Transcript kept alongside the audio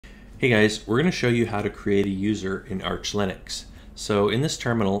Hey guys, we're going to show you how to create a user in Arch Linux. So in this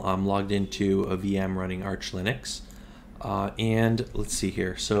terminal, I'm logged into a VM running Arch Linux. And let's see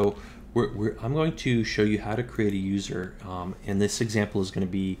here. So I'm going to show you how to create a user. And this example is going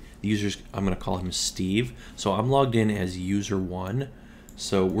to be the user's, I'm going to call him Steve. So I'm logged in as user1.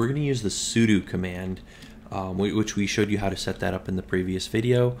 So we're going to use the sudo command, which we showed you how to set that up in the previous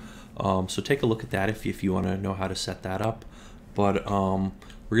video. So take a look at that if you want to know how to set that up. But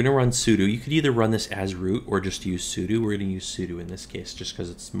we're going to run sudo. You could either run this as root or just use sudo. We're going to use sudo in this case just because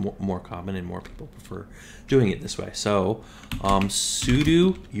it's more common and more people prefer doing it this way. So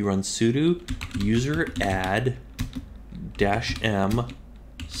sudo, you run sudo user add -m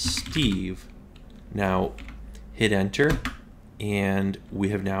Steve. Now hit enter and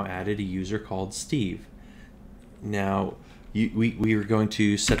we have now added a user called Steve. Now we are going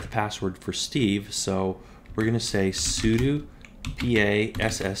to set the password for Steve, so we're going to say sudo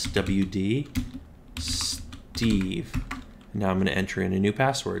passwd Steve. Now I'm going to enter in a new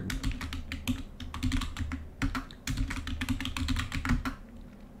password.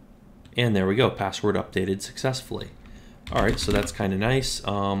 And there we go, password updated successfully. All right, so that's kind of nice.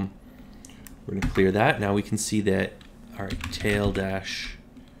 We're going to clear that. Now we can see that, all right, tail-n.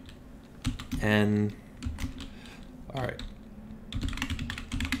 All right.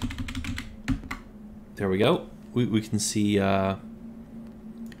 There we go. We can see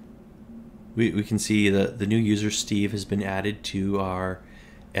we can see the new user Steve has been added to our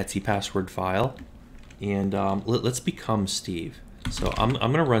Etsy password file, and let's become Steve. So I'm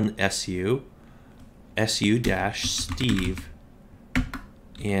gonna run su -Steve,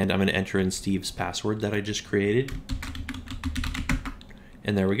 and I'm gonna enter in Steve's password that I just created,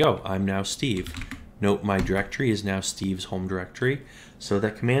 and there we go. I'm now Steve. Note my directory is now Steve's home directory. So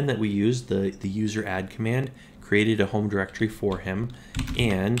that command that we used, the user add command, created a home directory for him,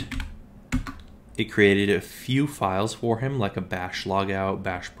 and it created a few files for him, like a bash logout,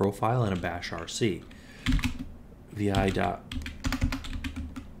 bash profile, and a bash rc.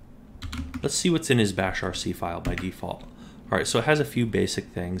 Let's see what's in his bash rc file by default. All right, so it has a few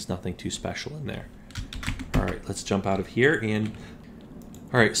basic things, nothing too special in there. All right, let's jump out of here. And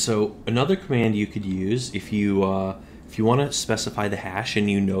all right, so another command you could use if you want to specify the hash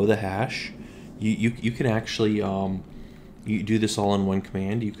and you know the hash, you can actually you do this all in one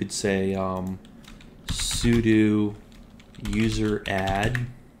command. You could say sudo user add,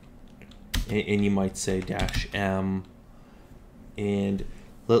 and you might say -m, and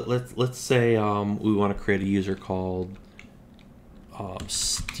let's say we want to create a user called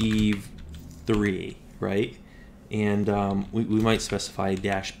Steve3, right? And we might specify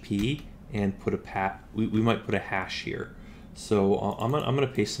 -p and put we might put a hash here. So I'm gonna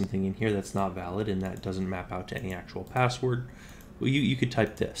paste something in here that's not valid and that doesn't map out to any actual password. Well, you could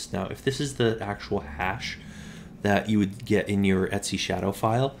type this. Now if this is the actual hash that you would get in your Etsy shadow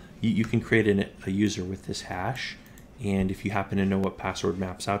file, you can create a user with this hash, and if you happen to know what password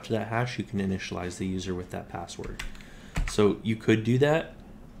maps out to that hash, you can initialize the user with that password. So you could do that,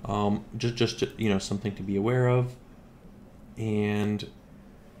 just you know, something to be aware of. And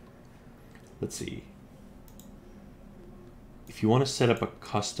let's see, if you want to set up a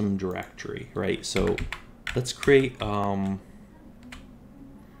custom directory, right? So let's create a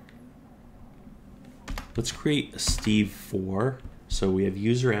Steve4. So we have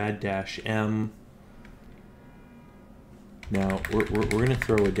user add -m. Now we're going to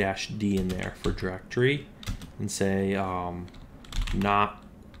throw a -d in there for directory and say not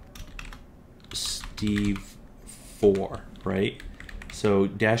Steve4, right? So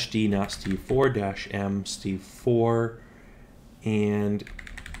 -d not Steve4, -m Steve4, and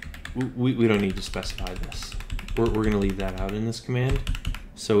we don't need to specify this. We're going to leave that out in this command.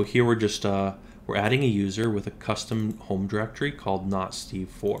 So here we're just we're adding a user with a custom home directory called not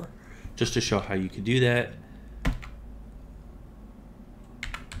Steve4, just to show how you could do that.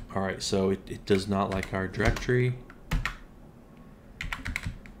 All right, so it does not like our directory.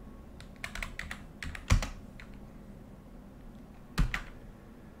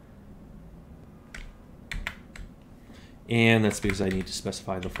 And that's because I need to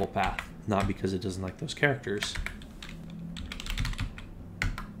specify the full path, not because it doesn't like those characters.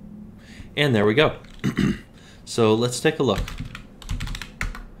 And there we go. So let's take a look.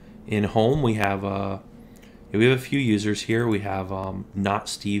 In home, we have a few users here. We have not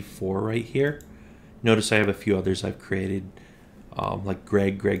Steve4 right here. Notice I have a few others I've created, like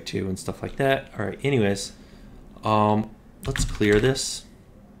Greg, Greg2, and stuff like that. All right, anyways, let's clear this,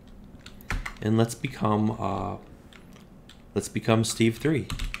 and let's become Steve3.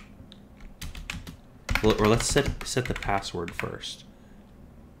 Or let's set the password first.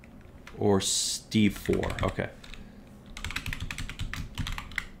 or Steve4. Okay.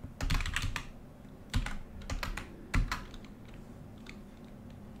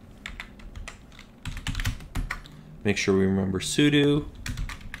 Make sure we remember sudo.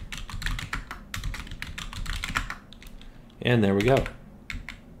 And there we go.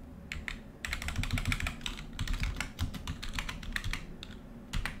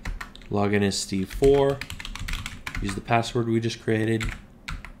 Login is Steve4. Use the password we just created.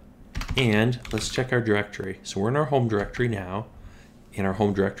 And let's check our directory. So we're in our home directory now. And our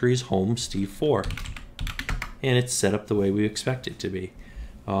home directory is home Steve4. And it's set up the way we expect it to be,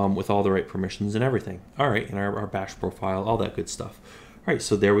 with all the right permissions and everything. All right, and our bash profile, all that good stuff. All right,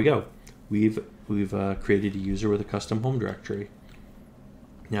 so there we go. We've created a user with a custom home directory.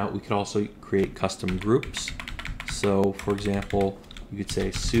 Now we could also create custom groups. So for example, you could say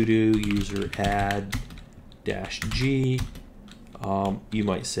sudo user add -g. You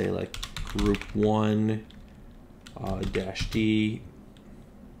might say like group1 -d.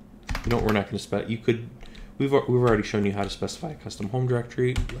 You know, we're not going to spec. You could. We've already shown you how to specify a custom home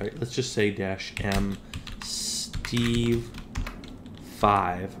directory. Right? Let's just say -m Steve5.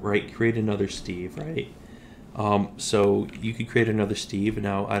 Right? Create another Steve. Right? So you could create another Steve.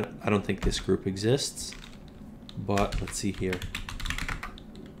 Now I don't think this group exists, but let's see here.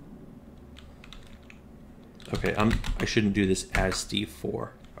 Okay, I shouldn't do this as Steve4.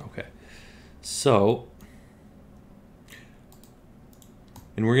 Okay, so,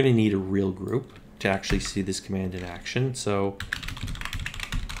 and we're going to need a real group to actually see this command in action. So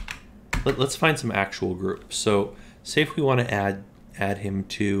let's find some actual groups. So say if we want to add him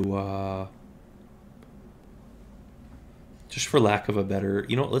to, just for lack of a better,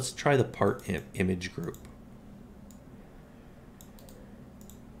 you know, let's try the part image group.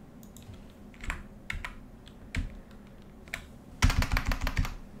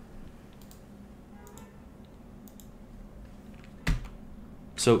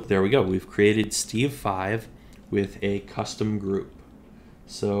 So there we go. We've created Steve5 with a custom group.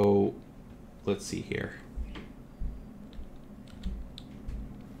 So let's see here.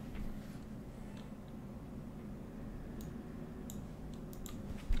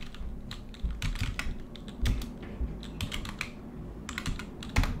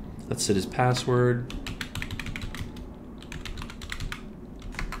 Let's set his password.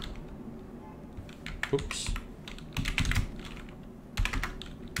 Oops.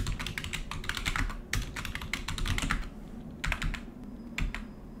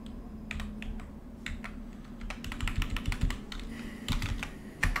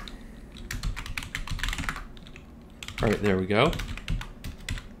 All right, there we go.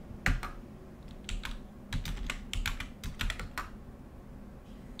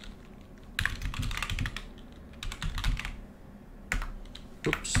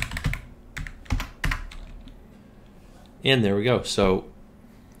 Oops. And there we go. So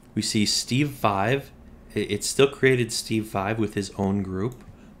we see Steve5. It still created Steve5 with his own group,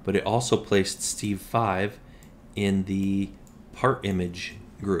 but it also placed Steve5 in the part image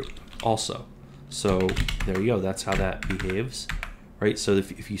group also. So there you go, that's how that behaves, right? So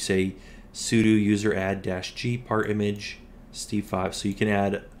if you say sudo user add -g part image Steve5, so you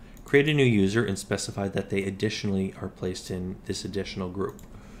can create a new user and specify that they additionally are placed in this additional group.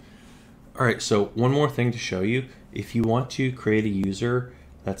 All right, so one more thing to show you. If you want to create a user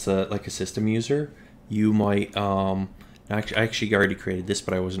that's like a system user, you might, I actually already created this,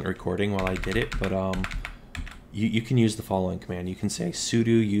 but I wasn't recording while I did it, but you can use the following command. You can say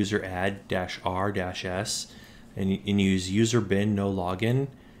sudo user add -r-s and use user bin no login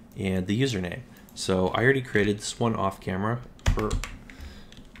and the username. So I already created this one off camera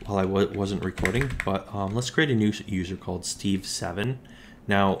while I wasn't recording, but let's create a new user called Steve7.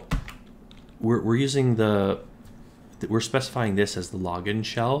 Now we're using we're specifying this as the login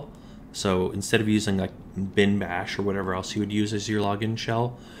shell. So instead of using like bin bash or whatever else you would use as your login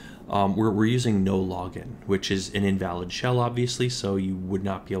shell, we're using no login, which is an invalid shell, obviously, so you would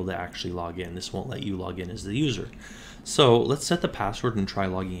not be able to actually log in. This won't let you log in as the user. So let's set the password and try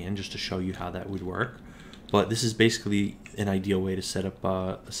logging in just to show you how that would work. But this is basically an ideal way to set up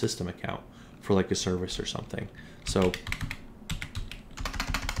a system account for like a service or something. So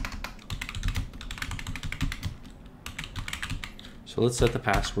let's set the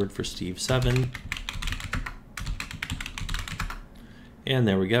password for Steve7. And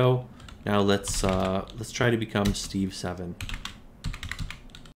there we go. Now let's try to become Steve7.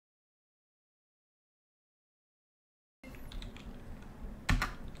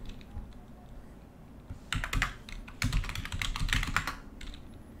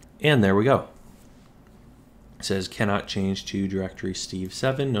 And there we go. It says cannot change to directory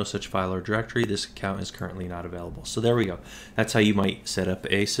Steve7, no such file or directory. This account is currently not available. So there we go. That's how you might set up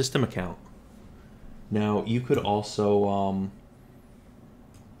a system account. Now you could also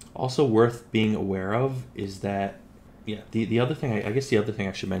worth being aware of is that the other thing I guess the other thing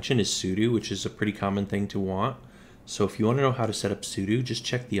I should mention is sudo, which is a pretty common thing to want. So if you want to know how to set up sudo, just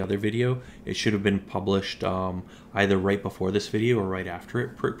check the other video. It should have been published either right before this video or right after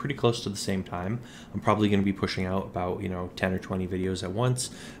it, pretty close to the same time. I'm probably going to be pushing out about 10 or 20 videos at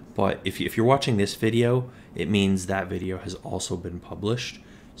once. But if you're watching this video, it means that video has also been published.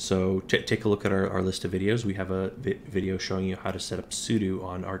 So take a look at our list of videos. We have a video showing you how to set up sudo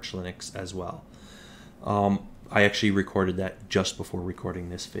on Arch Linux as well. I actually recorded that just before recording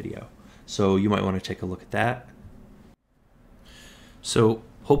this video. So you might want to take a look at that. So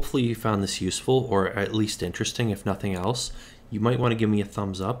hopefully you found this useful or at least interesting. If nothing else, you might want to give me a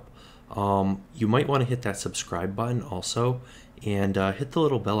thumbs up. You might want to hit that subscribe button also, and hit the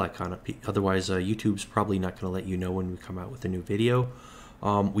little bell icon. Otherwise, YouTube's probably not going to let you know when we come out with a new video.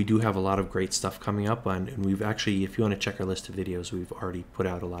 We do have a lot of great stuff coming up, and we've actually, if you want to check our list of videos, we've already put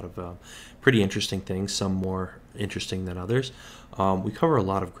out a lot of pretty interesting things, some more interesting than others. We cover a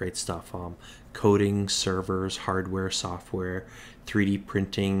lot of great stuff. Coding, servers, hardware, software, 3D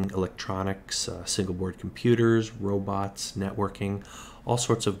printing, electronics, single board computers, robots, networking, all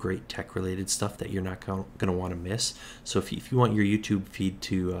sorts of great tech related stuff that you're not going to want to miss. So if you want your YouTube feed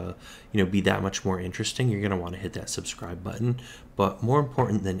to be that much more interesting, you're going to want to hit that subscribe button. But more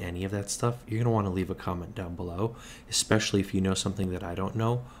important than any of that stuff, you're going to want to leave a comment down below, especially if you know something that I don't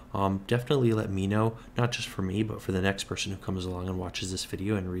know. Definitely let me know, not just for me, but for the next person who comes along and watches this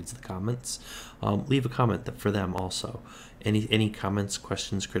video and reads the comments. Leave a comment for them also. Any comments,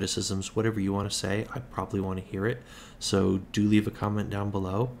 questions, criticisms, whatever you want to say, I probably want to hear it. So do leave a comment down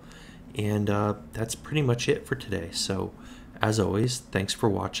below. And that's pretty much it for today. So as always, thanks for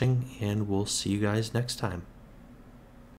watching, and we'll see you guys next time.